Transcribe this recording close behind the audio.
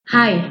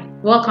Hi,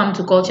 welcome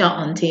to Culture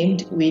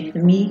Untamed with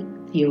me,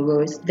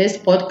 Theoros. This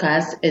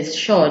podcast is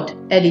short,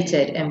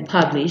 edited, and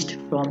published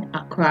from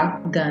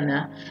Accra,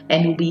 Ghana,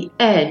 and will be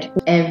aired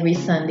every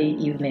Sunday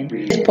evening.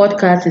 This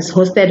podcast is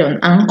hosted on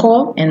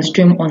Anchor and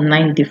streamed on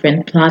 9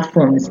 different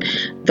platforms.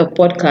 The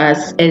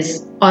podcast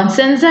is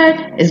uncensored.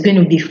 It's going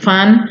to be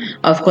fun.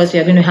 Of course, we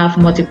are going to have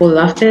multiple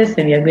laughters,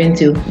 and we are going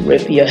to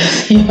rip your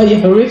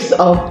ribs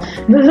off.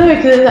 No, sorry,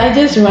 I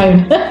just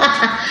rhymed.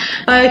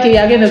 Okay,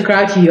 I'm going to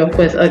crack you, of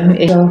course.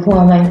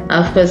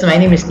 Of course, my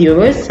name is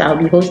Theoros. I'll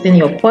be hosting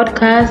your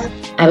podcast.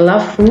 I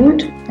love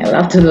food. I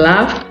love to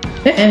laugh.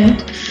 And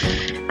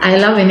I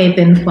love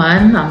anything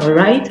fun. I'm a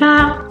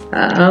writer.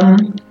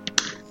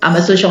 I'm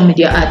a social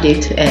media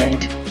addict.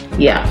 And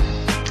yeah,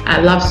 I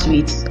love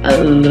sweets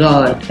a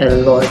lot.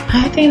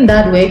 I think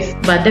that works.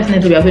 But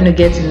definitely we are going to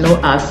get to know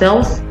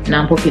ourselves. And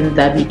I'm hoping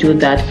that we do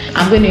that.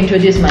 I'm going to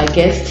introduce my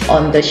guest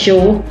on the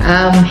show.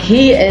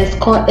 He is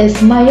called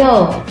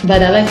Ismail,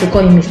 but I like to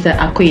call him Mr.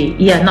 Akwe.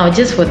 Yeah, now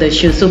just for the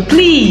show. So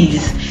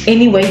please,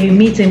 anywhere you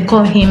meet him,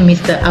 call him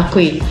Mr.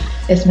 Akwe.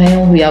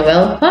 Ismail, we are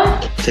well.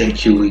 Huh?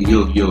 Thank you.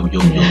 Yo.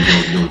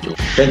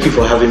 Thank you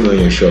for having me on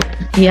your show.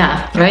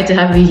 Yeah, right to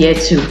have you here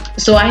too.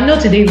 So I know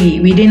today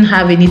we didn't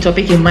have any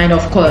topic in mind,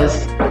 of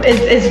course.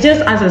 It's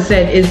just, as I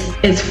said,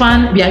 it's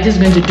fun. We are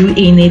just going to do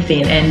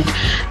anything, and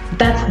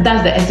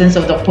that's the essence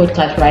of the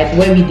podcast, right?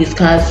 Where we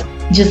discuss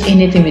just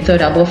anything we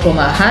thought about from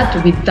our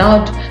heart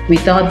without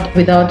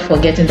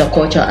forgetting the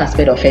culture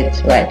aspect of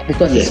it, right?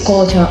 Because It's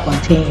culture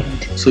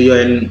untamed. So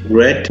you're in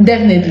red?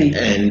 Definitely.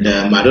 And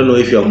I don't know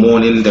if you're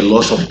mourning the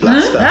loss of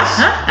Black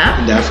Stars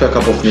in the Africa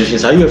Cup of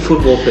Nations. Are you a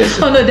football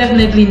person? Oh no,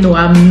 definitely no,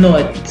 I'm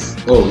not.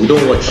 Oh, you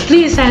don't watch?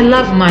 Please, I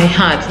love my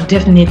heart,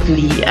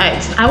 definitely.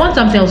 I want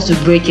something else to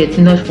break it,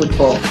 not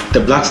football. The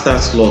Black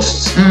Stars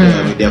lost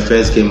their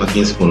first game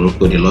against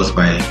Morocco. They lost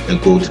by a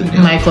goal to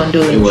nil. My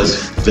condolences. It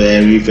was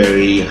very,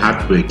 very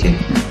heartbreaking,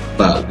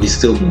 but we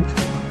still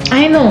move.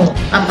 I know.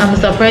 I'm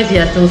surprised you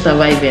are still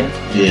surviving.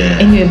 Yeah.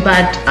 Anyway,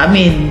 but I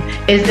mean,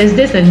 is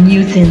this a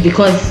new thing?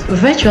 Because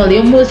virtually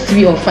almost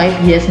 3 or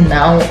 5 years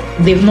now,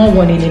 they've not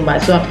won any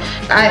match. So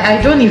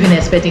I don't even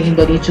expect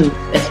anybody to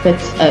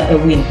expect a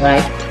win,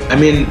 right? I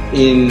mean,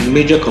 in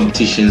major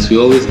competitions, we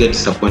always get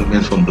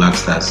disappointments from Black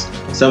Stars.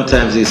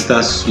 Sometimes they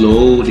start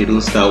slow, they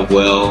don't start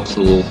well,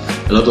 so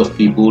a lot of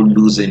people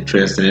lose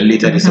interest, and then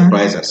later they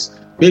surprise us.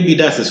 Maybe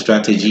that's a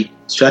strategy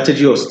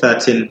of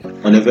starting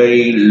on a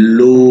very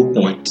low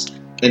point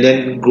and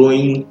then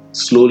growing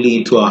slowly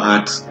into our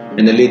hearts,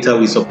 and then later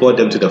we support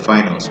them to the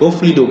finals.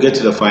 Hopefully they'll get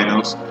to the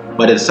finals,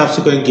 but the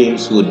subsequent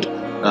games would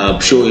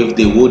show if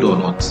they would or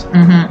not.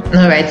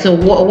 All right, so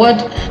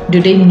what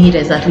do they need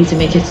exactly to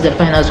make it to the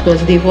finals?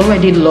 Because they've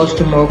already lost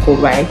to Morocco,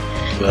 right?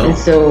 Well,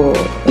 so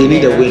they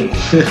need a win.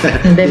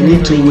 They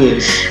need 2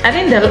 wins. I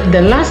think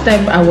the last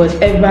time I was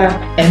ever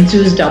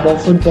enthused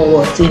about football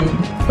was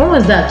when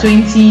was that?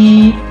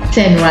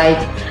 2010, right?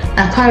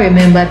 I can't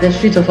remember. The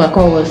street of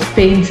Accra was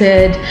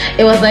painted.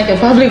 It was like a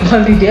public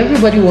holiday.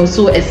 Everybody was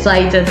so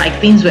excited. Like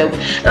things were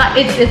like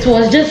it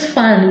was just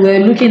fun. We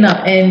were looking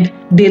up and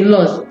they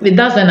lost.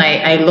 That's when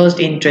I lost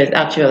interest,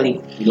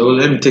 actually.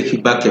 Let me take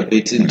you back a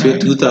bit. In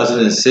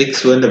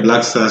 2006, when the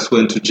Black Stars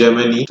went to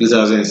Germany,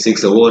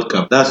 2006, the World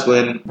Cup, that's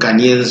when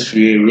Ghanaians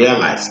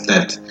realized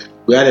that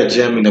we had a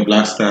gem in the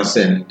Black Stars,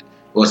 and it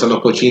was an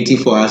opportunity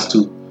for us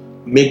to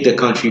make the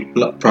country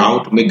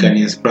proud, make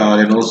Ghanaians proud,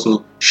 and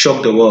also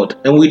shock the world.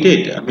 And we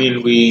did. I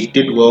mean, we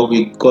did well.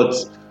 We got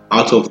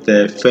out of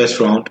the first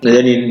round. And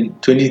then in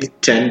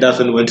 2010, that's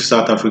when we went to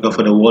South Africa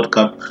for the World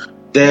Cup.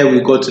 There we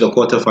got to the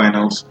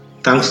quarterfinals.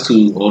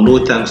 No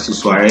thanks to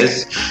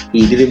Suarez,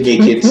 we didn't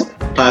make it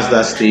past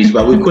that stage,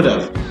 but we could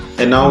have.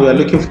 And now we are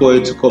looking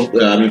forward to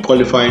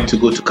qualifying to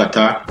go to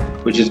Qatar,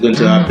 which is going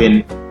to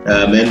happen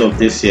end of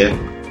this year.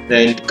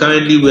 And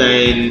currently we are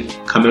in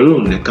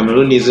Cameroon.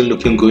 Cameroon isn't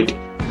looking good.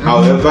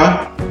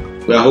 However,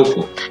 we are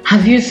hopeful.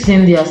 Have you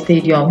seen their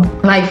stadium?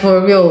 Like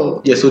for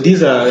real? Yeah, so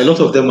a lot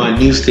of them are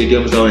new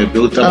stadiums that were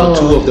built. About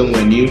 2 of them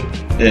were new,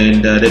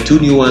 and the 2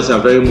 new ones are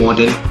very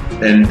modern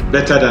and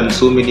better than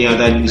so many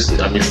other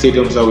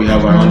stadiums that we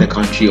have around the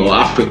country or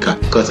Africa.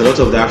 Because a lot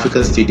of the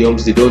African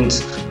stadiums, they don't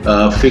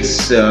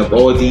fix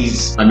all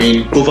these,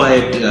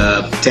 overhead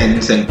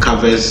tents and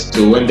covers.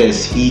 So when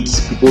there's heat,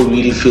 people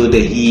really feel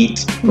the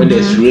heat. When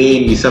there's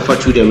rain, we suffer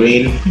through the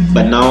rain.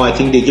 But now I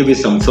think they give it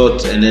some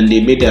thought, and then they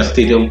made their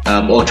stadium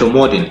ultra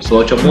modern. So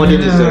ultra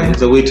modern is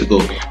the way to go.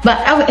 But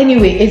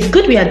anyway, it's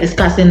good we are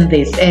discussing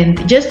this,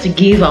 and just to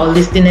give our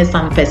listeners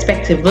some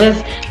perspective,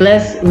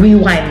 let's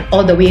rewind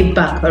all the way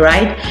back, right?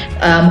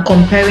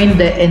 Comparing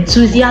the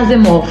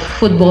enthusiasm of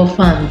football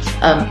fans.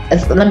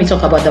 Let me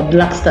talk about the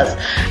Black Stars.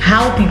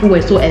 How people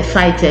were so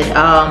excited.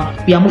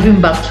 We are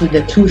moving back to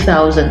the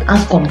 2000s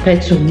as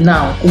compared to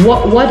now.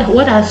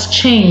 What has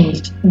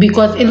changed?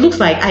 Because it looks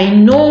like, I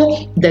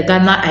know the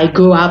Ghana I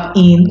grew up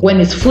in, when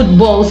it's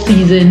football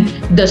season,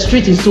 the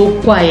street is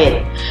so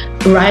quiet,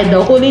 right? The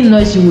only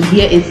noise you will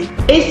hear is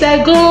 "it's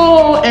a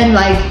goal," and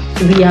like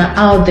we are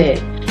out there.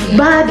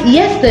 But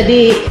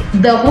yesterday,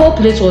 the whole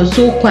place was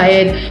so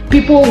quiet.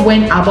 People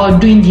went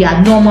about doing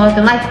their normal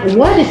thing. Like,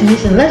 what is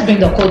missing? Let's bring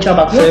the culture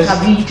back. What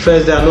have we?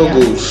 First, there are no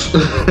goals.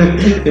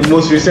 In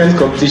most recent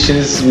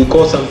competitions, we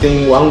call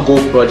something one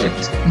goal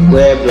project,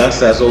 where Black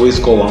Stars always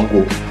score one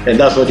goal, and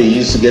that's what they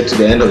use to get to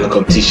the end of the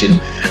competition.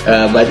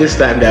 By this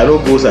time, there are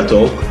no goals at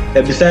all.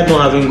 And besides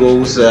not having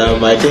goals,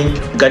 I think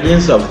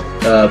Ghanaians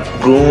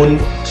have grown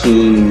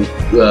to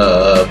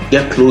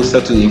get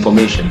closer to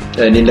information.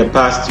 And in the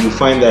past, you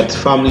find that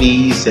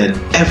families and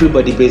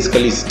everybody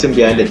basically sitting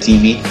behind the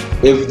TV.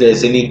 If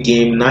there's any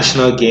game,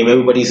 national game,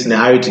 everybody's in a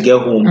hurry to get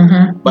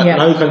home. But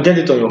now you can get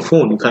it on your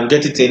phone. You can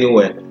get it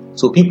anywhere.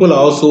 So people are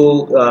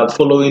also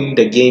following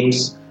the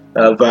games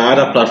via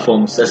other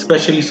platforms,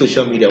 especially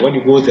social media. When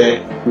you go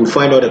there, you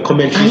find all the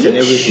commentaries and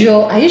everything.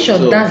 Are you sure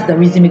that's the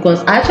reason?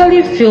 Because I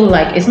actually feel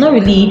like it's not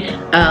really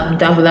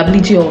the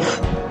availability of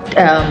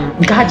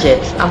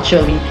gadgets.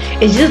 Actually,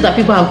 it's just that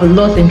people have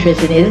lost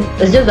interest in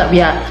it. It's just that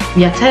we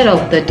are tired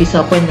of the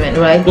disappointment,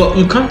 right? Well,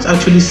 you can't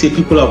actually say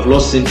people have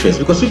lost interest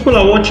because people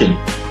are watching.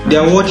 They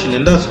are watching,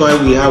 and that's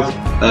why we have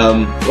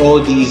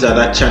all these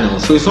other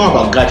channels. So it's not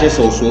about gadgets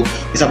also,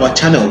 it's about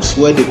channels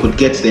where they could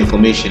get the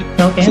information.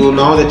 Okay. So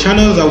now the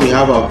channels that we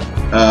have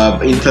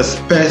are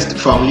interspersed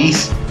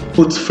families,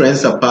 put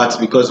friends apart,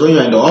 because when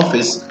you're in the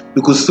office,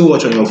 you could still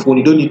watch on your phone.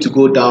 You don't need to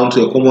go down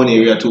to a common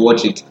area to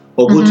watch it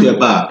or go to a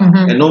bar.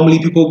 And normally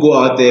people go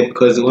out there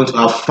because they want to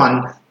have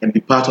fun and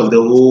be part of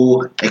the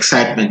whole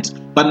excitement.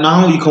 But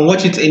now you can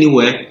watch it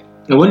anywhere.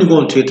 And when you go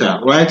on Twitter,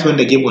 right when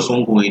the game was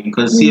ongoing, you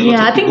can see a lot of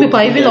I think people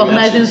are even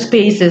organizing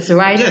spaces,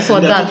 right? Yes, for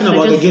and they're that. talking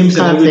about the games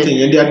and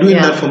everything, and they are doing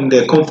that from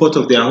the comfort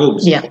of their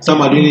homes. Yeah.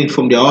 Some are doing it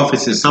from their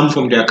offices, some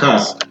from their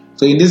cars.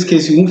 So in this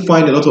case, you won't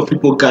find a lot of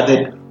people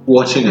gathered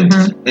watching it.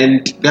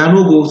 And there are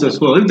no goals as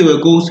well. If there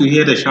were goals, you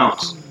hear the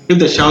shouts. If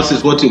the shouts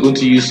is what you're going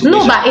to use to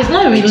no, but it's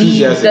not really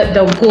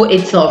the goal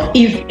itself.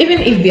 Even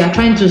if they are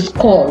trying to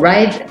score,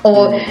 right?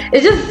 Or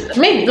it's just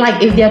maybe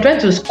like if they are trying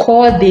to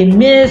score, they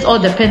miss all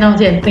the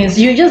penalty and things.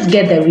 You just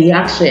get the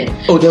reaction.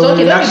 Oh, there were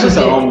reactions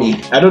around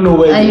me. I don't know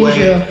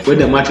when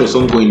the match was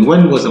ongoing.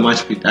 When was the match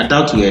played? I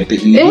doubt you.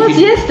 It was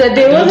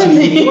yesterday, wasn't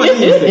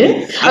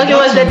it? Okay, it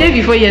was the day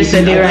before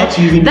yesterday, right?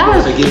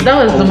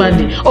 That was the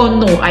Monday. Oh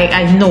no,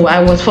 I know. I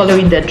was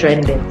following the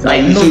trending. So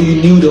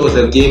you knew there was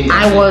a game.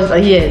 I was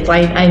yes.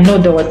 I know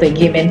there was a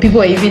game, and people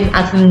were even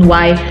asking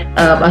why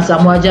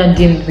Asamoah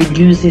didn't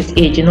reduce his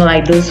age,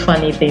 like those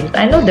funny things.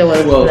 I know there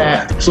was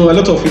that. So a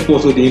lot of people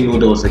also didn't know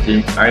there was a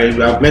game.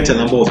 I've met a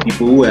number of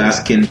people who were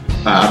asking,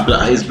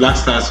 is Black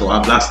Stars or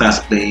are Black Stars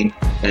playing?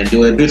 And they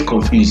were a bit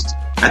confused.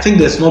 I think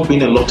there's not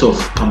been a lot of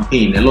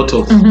campaign, a lot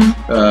of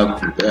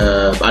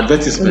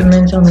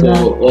advertisement of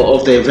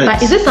the event.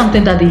 But is it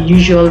something that they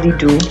usually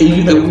do?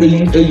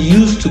 It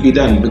used to be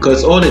done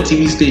because all the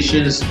TV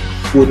stations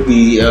would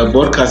be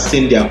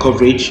broadcasting their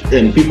coverage,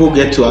 and people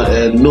get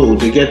to know,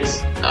 they get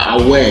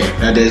aware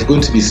that there's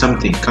going to be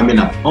something coming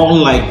up.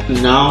 Unlike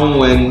now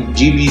when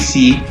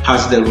GBC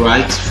has the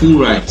rights, full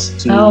rights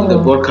to the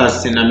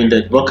broadcasting,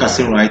 the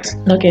broadcasting rights.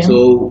 Okay.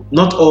 So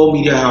not all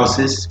media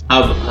houses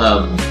have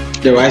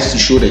the rights to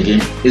show the game.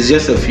 It's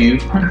just a few,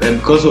 and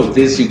because of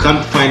this, you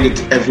can't find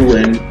it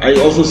everywhere. And I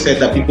also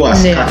said that people are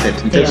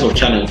scattered in terms of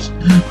channels.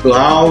 So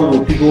how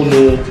will people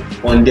know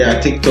on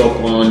their TikTok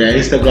or on their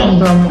Instagram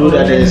know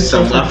that there's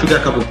some Africa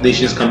Cup of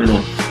Nations coming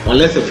on?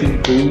 Unless a few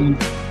people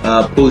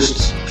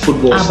post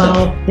football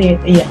stuff.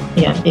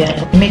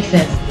 It makes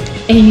sense.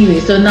 Anyway,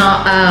 so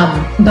now,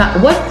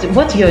 but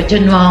what's your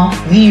general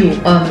view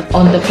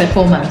on the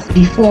performance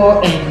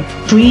before and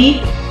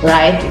pre,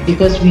 right?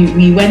 Because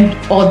we went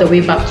all the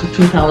way back to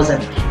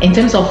 2000 in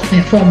terms of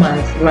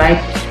performance,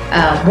 right?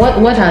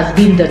 What has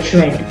been the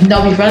trend?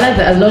 Now we've realized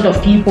that a lot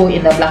of people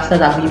in the Black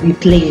Stars have been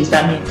replaced.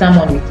 Some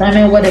on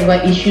retirement, whatever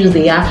issues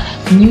they are.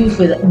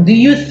 Do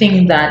you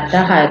think that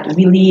had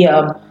really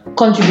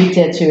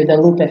contributed to the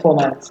low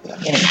performance?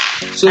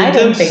 So I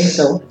don't think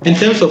so. In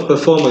terms of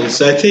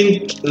performance, I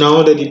think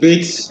now the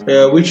debate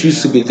which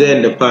used to be there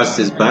in the past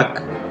is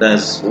back.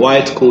 That's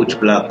white coach,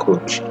 black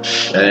coach.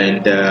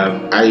 And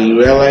I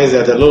realized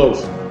that a lot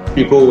of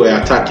people were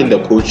attacking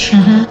the coach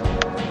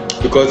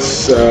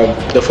because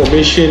the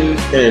formation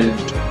and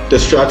the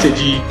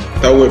strategy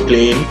that we're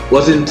playing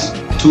wasn't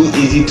too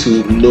easy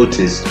to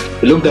notice.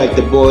 It looked like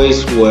the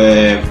boys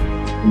were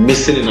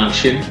missing in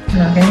action,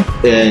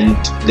 and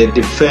the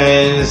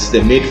defense, the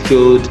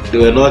midfield, they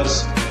were not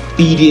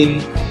feeding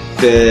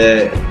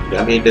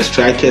the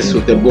strikers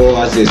with the ball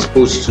as they're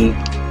supposed to.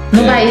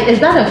 No, but is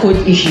that a coach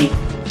issue?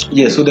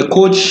 Yeah, so the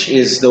coach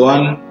is the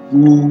one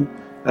who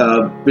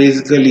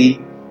basically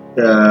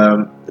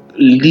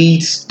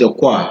leads the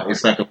choir.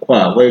 It's like a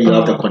choir where you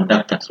have the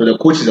conductor. So the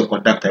coach is the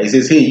conductor. He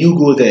says, hey, you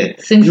go there.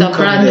 Sing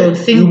soprano,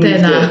 sing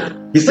tenor.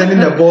 He's sending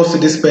the balls to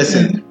this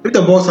person. If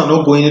the balls are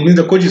not going, it means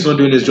the coach is not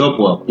doing his job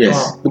well.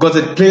 Yes. Because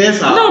the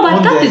players are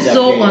on there. That is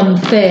so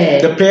unfair.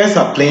 The players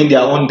are playing, they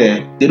are on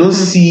there. They don't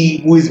see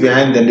who is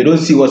behind them. They don't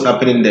see what's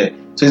happening there.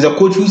 So it's the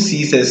coach who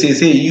sees and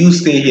says, hey, you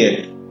stay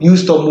here. You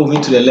stop moving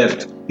to the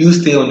left. You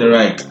stay on the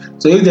right.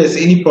 So if there's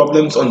any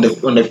problems on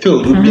the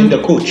field, we blame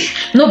the coach.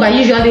 No, but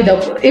usually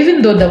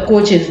even though the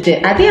coach is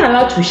there, are they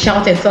allowed to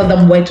shout and tell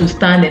them where to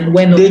stand and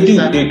when not to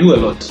stand? They do a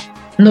lot.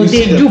 No,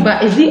 they do,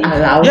 but is it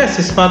allowed? Yes,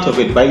 it's part of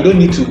it, but you don't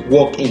need to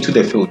walk into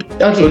the field.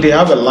 Okay. So they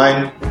have a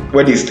line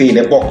where they stay in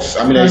a box.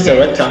 I mean, it's a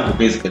rectangle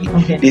basically.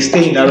 Okay. They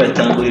stay in that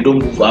rectangle, they don't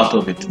move out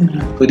of it.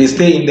 So they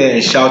stay in there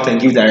and shout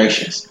and give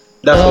directions.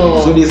 That's what it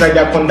is. So it's like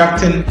they're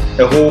conducting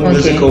a whole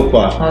musical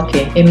choir.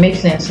 Okay, it makes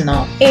sense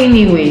now.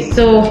 Anyway,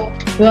 so,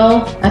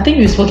 well, I think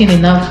we've spoken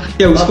enough.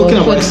 Yeah, we've spoken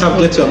about the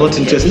subject you are not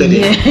interested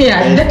in.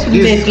 Yeah, this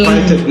is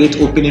quite a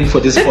great opening for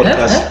this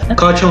podcast.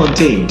 Culture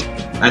Untamed.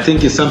 I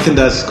think it's something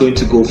that's going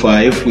to go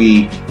far if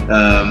we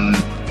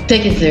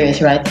take it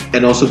serious, right?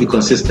 And also be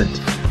consistent.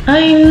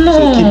 I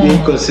know. So keep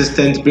being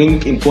consistent,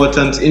 bring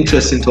important,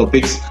 interesting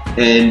topics,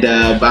 and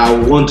I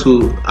want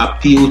to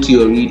appeal to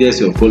your readers,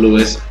 your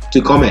followers,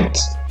 to comment.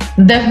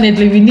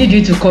 Definitely, we need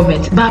you to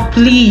comment, but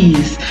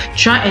please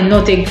try and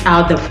not take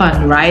out the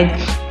fun, right?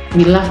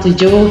 We love to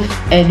joke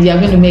and we are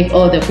going to make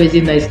all the crazy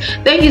noise.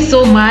 Thank you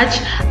so much.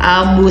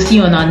 We'll see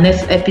you on our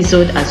next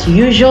episode as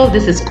usual.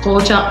 This is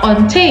Culture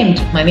Untamed.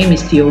 My name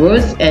is Theo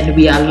Rose and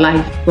we are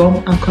live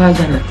from Accra,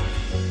 Ghana.